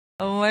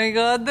Oh my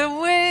God, the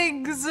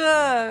wigs!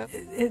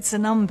 It's a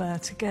number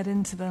to get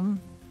into them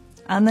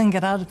and then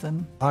get out of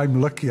them. I'm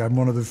lucky. I'm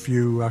one of the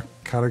few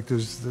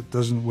characters that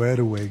doesn't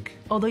wear a wig.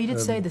 Although you did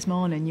say this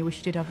morning you wish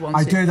you did have one.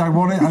 I did.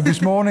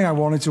 This morning I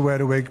wanted to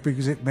wear a wig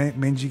because it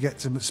means you get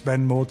to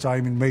spend more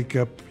time in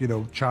makeup, you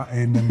know,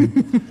 chatting.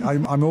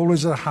 And I'm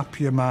always a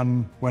happier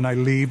man when I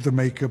leave the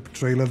makeup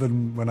trailer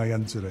than when I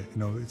enter it. You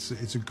know,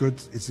 it's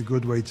a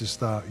good way to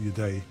start your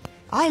day.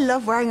 I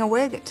love wearing a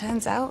wig, it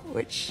turns out,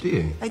 which... Do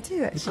you? I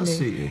do, actually. It does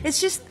suit you.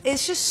 It's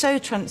just so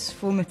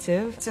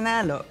transformative. It's an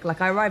air look. Like,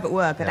 I arrive at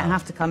work, I don't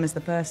have to come as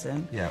the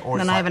person. Yeah, or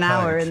and it's then I have an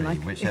hour purgatory, in, like...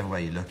 whichever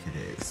way you look at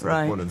it, it's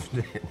right. one of...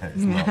 No, it's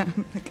not.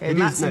 Okay,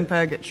 Matt's in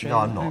purgatory. No,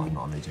 I'm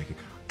not only joking.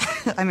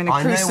 I'm in a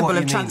crucible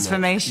of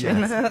transformation.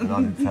 Yes,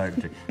 I'm in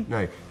purgatory.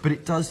 No, but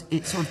it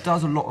sort of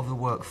does a lot of the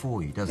work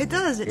for you, doesn't it? It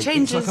does, it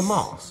changes... It's like a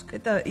mask.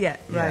 It does, yeah,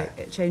 right.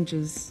 It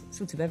changes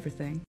sort of everything.